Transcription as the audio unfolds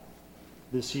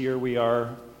This year we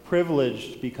are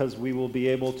privileged because we will be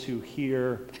able to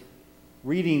hear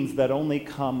readings that only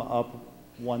come up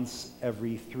once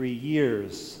every 3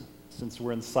 years. Since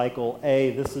we're in cycle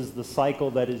A, this is the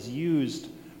cycle that is used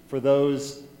for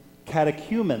those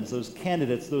catechumens, those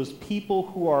candidates, those people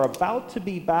who are about to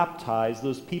be baptized,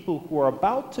 those people who are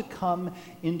about to come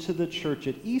into the church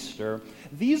at Easter.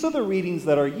 These are the readings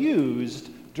that are used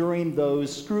during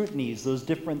those scrutinies, those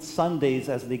different Sundays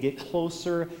as they get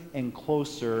closer and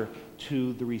closer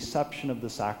to the reception of the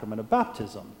sacrament of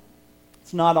baptism.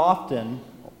 It's not often,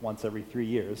 once every 3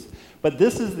 years, but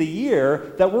this is the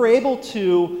year that we're able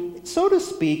to, so to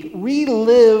speak,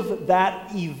 relive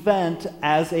that event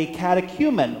as a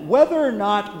catechumen. Whether or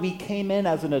not we came in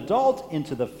as an adult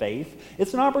into the faith,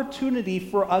 it's an opportunity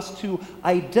for us to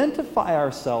identify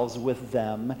ourselves with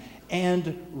them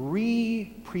and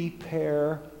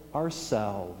re-prepare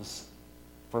ourselves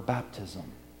for baptism.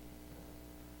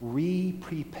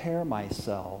 Re-prepare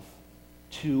myself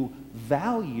to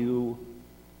value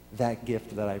that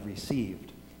gift that I've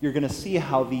received. You're going to see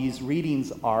how these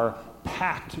readings are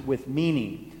packed with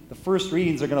meaning. The first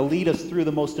readings are going to lead us through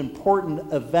the most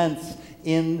important events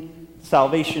in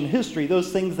salvation history,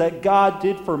 those things that God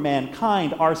did for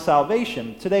mankind, our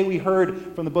salvation. Today we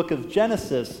heard from the book of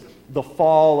Genesis, the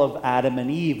fall of Adam and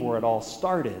Eve, where it all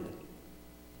started.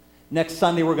 Next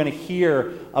Sunday, we're going to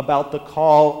hear about the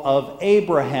call of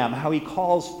Abraham, how he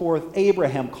calls forth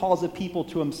Abraham, calls a people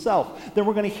to himself. Then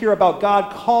we're going to hear about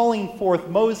God calling forth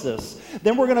Moses.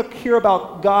 Then we're going to hear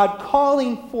about God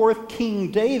calling forth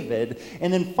King David.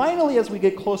 And then finally, as we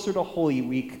get closer to Holy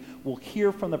Week, we'll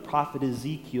hear from the prophet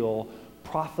Ezekiel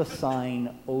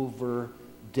prophesying over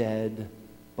dead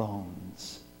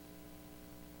bones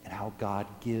and how God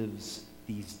gives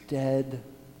these dead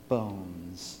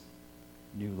bones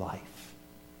new life,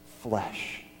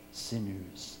 flesh,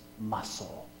 sinews,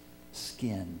 muscle,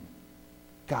 skin.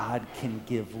 God can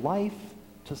give life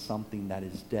to something that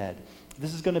is dead.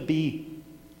 This is going to be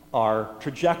our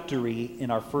trajectory in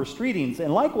our first readings.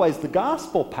 And likewise, the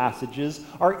gospel passages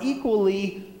are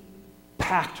equally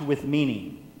packed with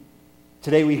meaning.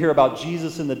 Today we hear about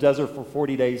Jesus in the desert for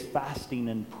 40 days fasting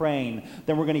and praying.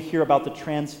 Then we're going to hear about the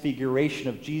transfiguration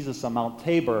of Jesus on Mount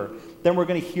Tabor. Then we're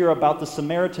going to hear about the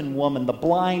Samaritan woman, the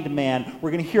blind man.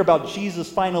 We're going to hear about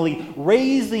Jesus finally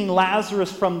raising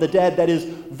Lazarus from the dead. That is,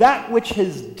 that which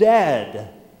is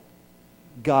dead,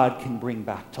 God can bring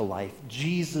back to life.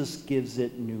 Jesus gives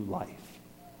it new life.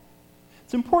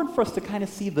 It's important for us to kind of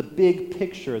see the big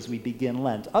picture as we begin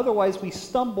Lent. Otherwise, we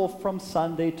stumble from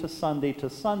Sunday to Sunday to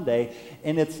Sunday,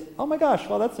 and it's, oh my gosh,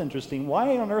 well, that's interesting.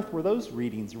 Why on earth were those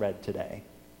readings read today?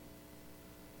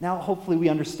 Now, hopefully, we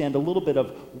understand a little bit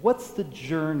of what's the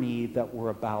journey that we're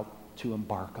about to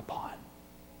embark upon.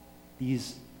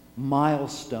 These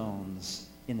milestones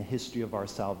in the history of our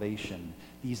salvation,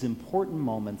 these important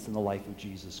moments in the life of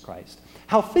Jesus Christ.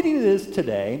 How fitting it is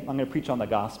today, I'm going to preach on the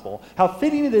gospel, how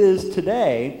fitting it is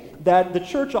today that the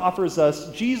church offers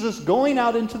us Jesus going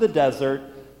out into the desert,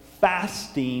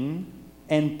 fasting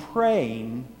and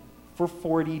praying for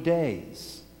 40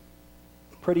 days.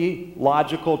 Pretty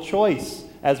logical choice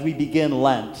as we begin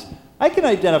Lent. I can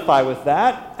identify with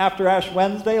that. After Ash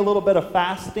Wednesday, a little bit of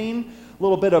fasting, a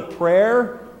little bit of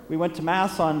prayer. We went to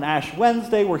Mass on Ash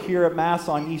Wednesday. We're here at Mass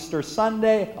on on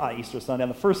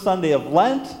the first Sunday of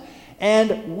Lent.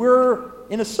 And we're,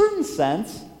 in a certain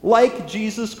sense, like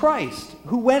Jesus Christ,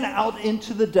 who went out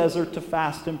into the desert to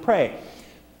fast and pray.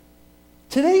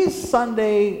 Today's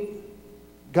Sunday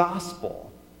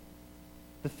gospel,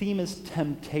 the theme is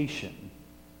temptation.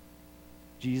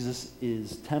 Jesus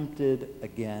is tempted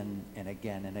again and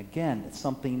again and again. It's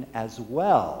something as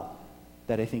well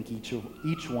that I think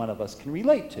each one of us can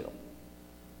relate to.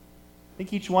 I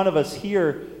think each one of us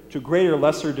here, to a greater or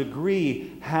lesser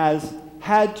degree, has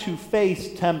had to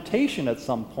face temptation at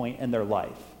some point in their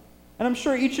life. And I'm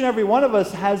sure each and every one of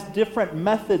us has different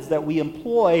methods that we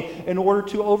employ in order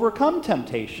to overcome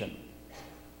temptation.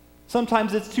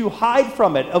 Sometimes it's to hide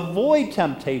from it, avoid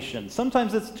temptation.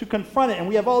 Sometimes it's to confront it, and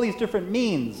we have all these different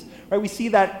means. Right? We see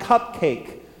that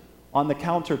cupcake on the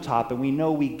countertop, and we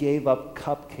know we gave up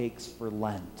cupcakes for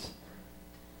Lent.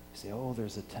 You say, oh,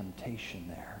 there's a temptation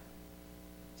there.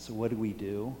 So what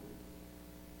do?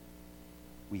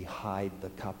 We hide the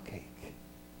cupcake.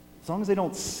 As long as I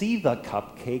don't see the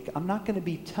cupcake, I'm not going to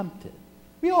be tempted.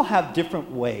 We all have different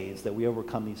ways that we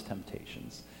overcome these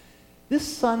temptations. This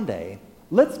Sunday,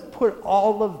 let's put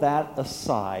all of that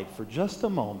aside for just a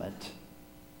moment,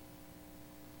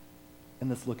 and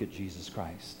let's look at Jesus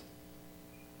Christ.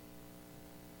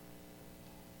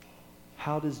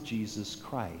 How does Jesus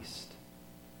Christ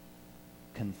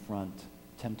confront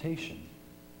temptation?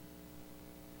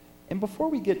 And before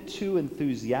we get too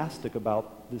enthusiastic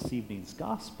about this evening's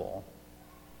gospel,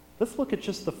 let's look at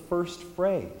just the first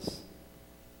phrase.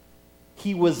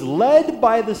 He was led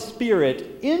by the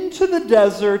Spirit into the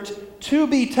desert to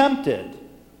be tempted.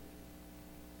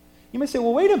 You may say,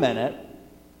 well, wait a minute.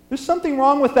 There's something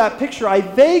wrong with that picture. I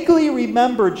vaguely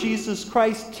remember Jesus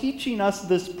Christ teaching us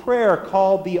this prayer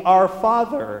called the Our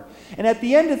Father. And at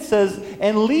the end it says,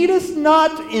 and lead us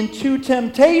not into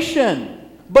temptation,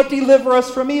 but deliver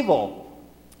us from evil.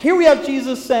 Here we have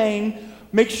Jesus saying,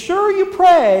 make sure you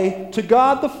pray to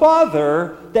God the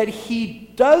Father that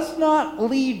He does not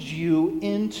lead you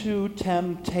into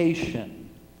temptation.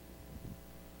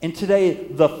 And today,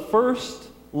 the first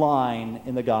line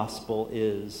in the gospel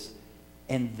is,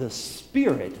 and the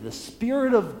Spirit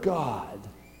of God,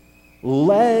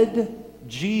 led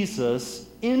Jesus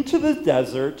into the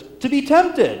desert to be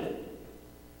tempted.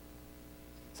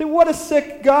 Say, what a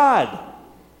sick God.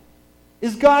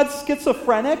 Is God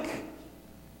schizophrenic?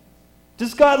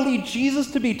 Does God lead Jesus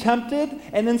to be tempted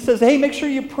and then says, hey, make sure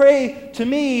you pray to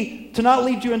me to not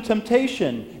lead you in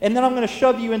temptation, and then I'm going to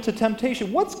shove you into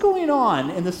temptation? What's going on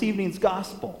in this evening's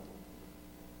gospel?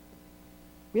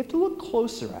 We have to look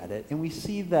closer at it, and we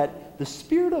see that the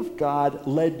Spirit of God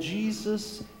led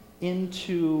Jesus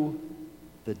into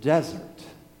the desert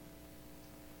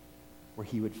where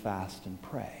he would fast and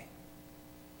pray.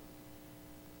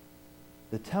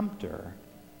 The tempter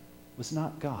was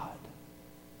not God.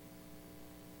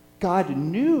 God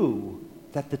knew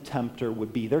that the tempter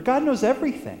would be there. God knows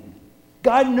everything.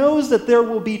 God knows that there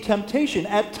will be temptation.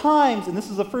 At times, and this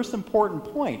is the first important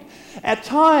point, at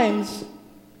times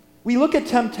we look at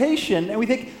temptation and we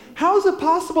think, how is it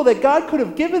possible that God could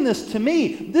have given this to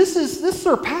me? This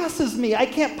surpasses me. I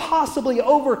can't possibly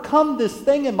overcome this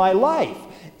thing in my life.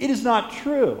 It is not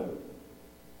true.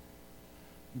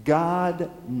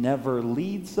 God never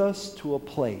leads us to a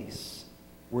place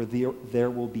where there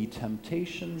will be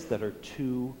temptations that are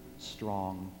too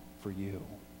strong for you.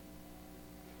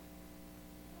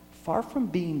 Far from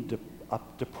being a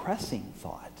depressing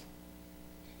thought,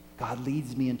 God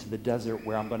leads me into the desert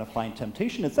where I'm going to find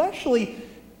temptation. It's actually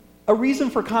a reason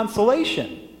for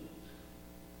consolation.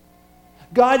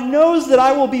 God knows that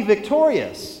I will be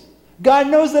victorious. God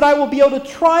knows that I will be able to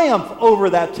triumph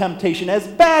over that temptation. As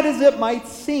bad as it might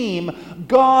seem,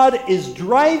 God is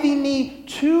driving me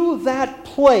to that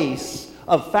place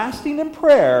of fasting and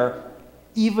prayer,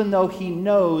 even though he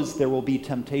knows there will be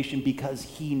temptation, because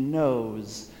he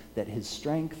knows that his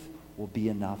strength will be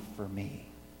enough for me.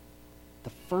 The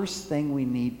first thing we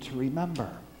need to remember,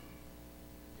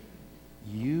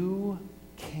 you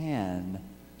can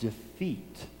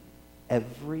defeat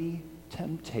every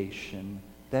temptation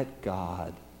that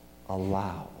God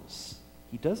allows.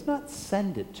 He does not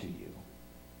send it to you.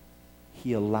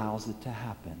 He allows it to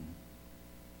happen.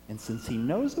 And since he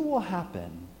knows it will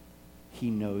happen, he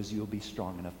knows you'll be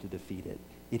strong enough to defeat it.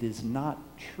 It is not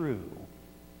true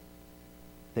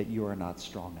that you are not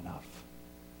strong enough.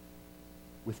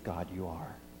 With God, you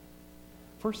are.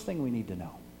 First thing we need to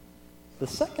know. The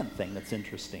second thing that's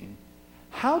interesting,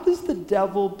 how does the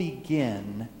devil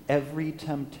begin every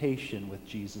temptation with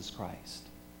Jesus Christ?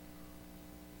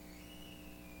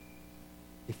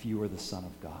 If you are the Son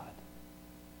of God.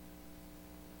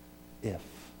 If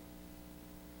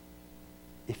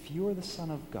you are the Son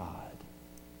of God,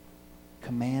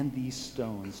 command these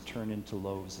stones turn into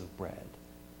loaves of bread.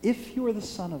 If you are the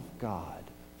Son of God,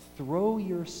 throw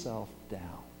yourself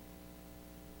down.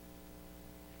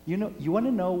 You want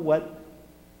to know what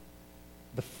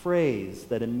the phrase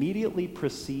that immediately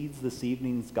precedes this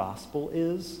evening's gospel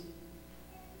is?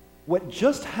 What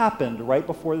just happened right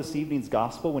before this evening's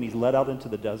gospel when he's led out into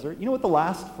the desert? You know what the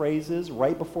last phrase is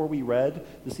right before we read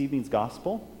this evening's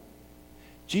gospel?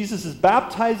 Jesus is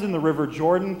baptized in the river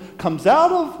Jordan, comes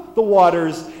out of the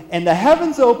waters, and the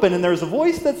heavens open, and there's a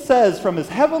voice that says from his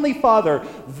heavenly Father,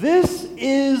 "This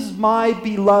is my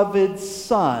beloved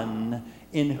Son,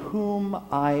 in whom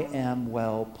I am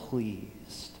well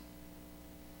pleased."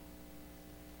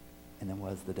 And then what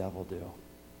does the devil do?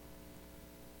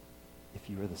 If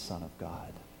you are the Son of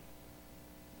God,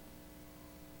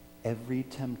 every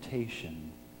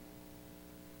temptation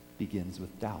begins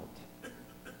with doubt.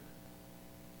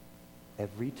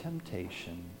 Every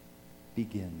temptation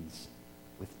begins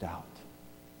with doubt.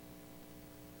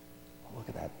 Look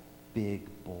at that big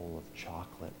bowl of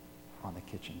chocolate on the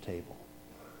kitchen table.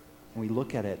 And we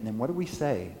look at it, and then what do we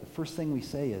say? The first thing we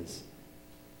say is,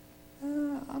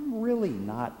 I'm really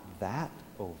not that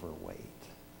overweight.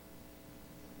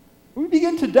 We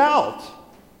begin to doubt.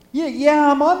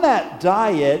 Yeah, I'm on that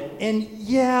diet, and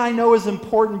yeah, I know it's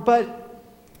important, but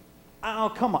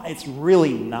oh, come on, it's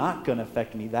really not going to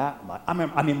affect me that much.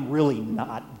 I mean, really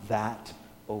not that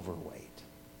overweight.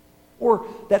 Or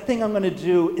that thing I'm going to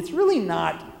do, it's really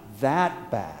not that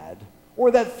bad.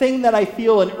 Or that thing that I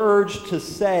feel an urge to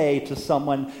say to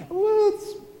someone, well,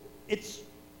 it's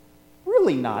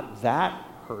really not that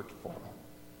hurtful.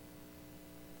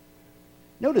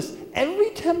 Notice, every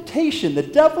temptation, the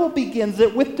devil begins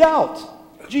it with doubt.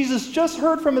 Jesus just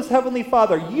heard from his heavenly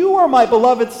Father, you are my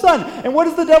beloved Son. And what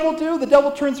does the devil do? The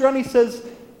devil turns around and he says,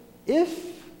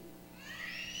 if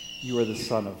you are the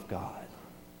Son of God.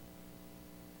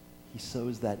 He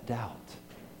sows that doubt.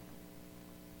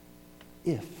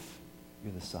 If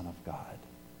you're the Son of God.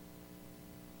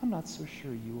 I'm not so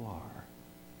sure you are.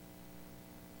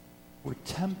 We're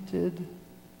tempted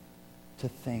to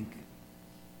think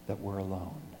that we're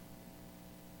alone.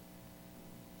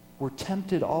 We're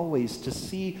tempted always to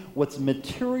see what's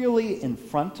materially in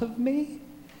front of me,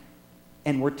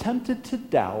 and we're tempted to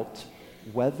doubt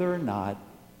whether or not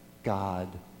God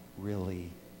really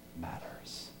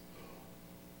matters.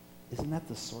 Isn't that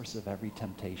the source of every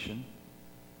temptation?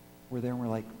 We're there and we're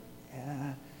like,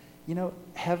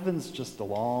 heaven's just a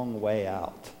long way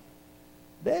out.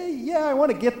 I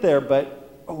want to get there, but,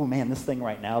 oh man, this thing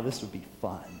right now, this would be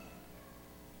fun.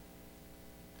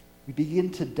 We begin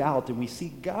to doubt and we see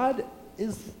God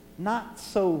is not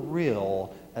so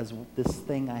real as this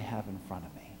thing I have in front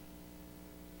of me.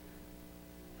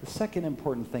 The second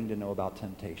important thing to know about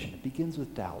temptation, it begins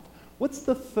with doubt. What's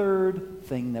the third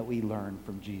thing that we learn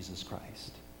from Jesus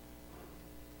Christ?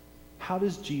 How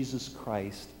does Jesus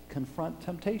Christ confront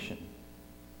temptation?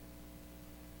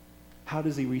 How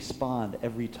does he respond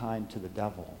every time to the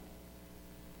devil?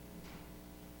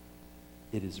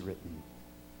 It is written.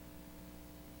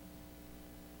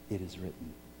 It is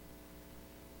written.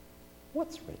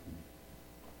 What's written?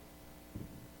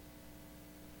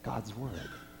 God's word.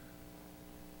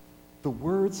 The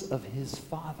words of his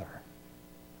Father.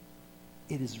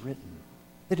 It is written.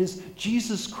 That is,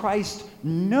 Jesus Christ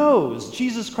knows.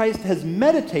 Jesus Christ has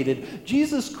meditated.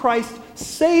 Jesus Christ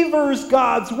savors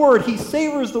God's word. He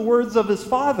savors the words of his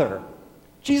Father.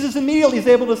 Jesus immediately is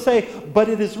able to say, but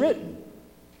it is written.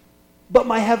 But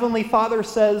my heavenly Father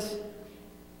says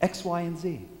X, Y, and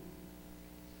Z.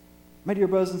 My dear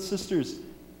brothers and sisters,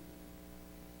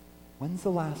 when's the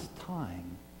last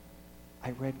time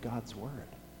I read God's word?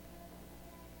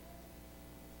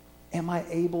 Am I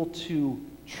able to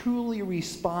truly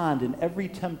respond in every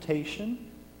temptation?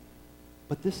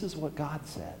 But this is what God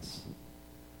says.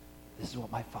 This is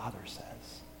what my Father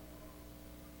says.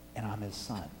 And I'm his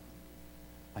son.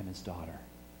 I'm his daughter.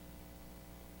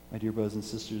 My dear brothers and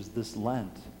sisters, this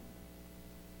Lent,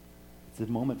 it's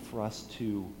a moment for us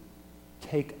to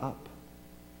take up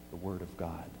the Word of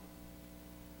God.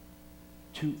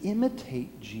 To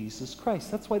imitate Jesus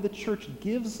Christ. That's why the church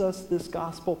gives us this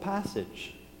gospel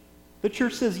passage. The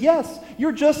church says, yes,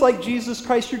 you're just like Jesus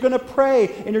Christ. You're going to pray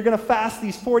and you're going to fast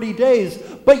these 40 days.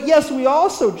 But yes, we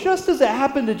also, just as it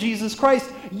happened to Jesus Christ,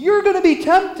 you're going to be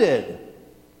tempted.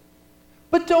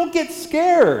 But don't get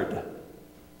scared.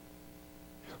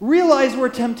 Realize where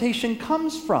temptation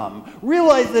comes from.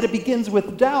 Realize that it begins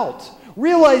with doubt.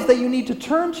 Realize that you need to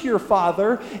turn to your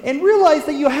Father, and realize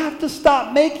that you have to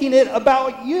stop making it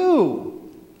about you.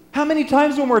 How many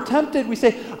times when we're tempted, we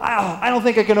say, I don't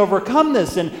think I can overcome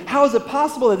this, and how is it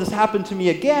possible that this happened to me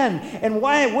again? And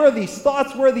where are these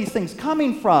thoughts, where are these things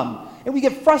coming from? And we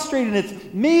get frustrated, and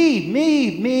it's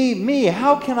me.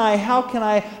 How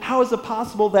is it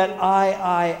possible that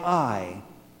I?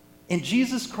 And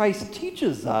Jesus Christ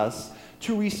teaches us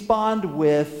to respond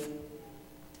with,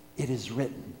 it is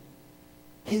written.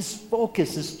 His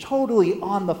focus is totally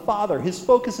on the Father. His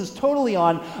focus is totally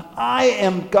on, I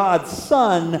am God's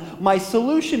Son. My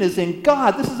solution is in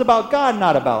God. This is about God,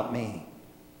 not about me.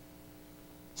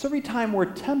 So every time we're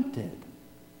tempted,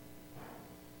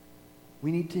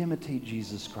 we need to imitate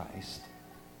Jesus Christ.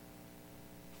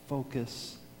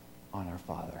 Focus on our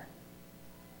Father.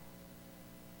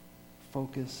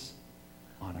 Focus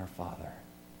on our Father.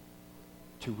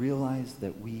 To realize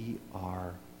that we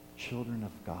are children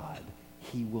of God.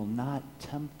 He will not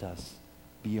tempt us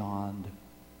beyond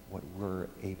what we're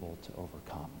able to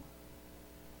overcome.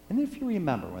 And if you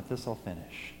remember, with this I'll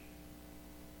finish.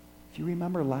 If you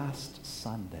remember last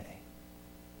Sunday,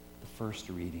 the first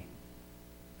reading,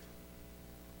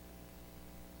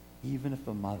 even if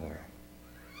a mother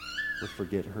would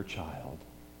forget her child,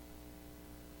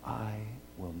 I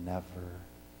will never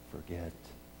forget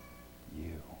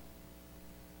you.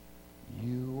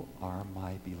 You are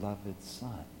my beloved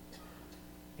Son,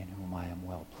 in whom I am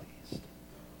well pleased.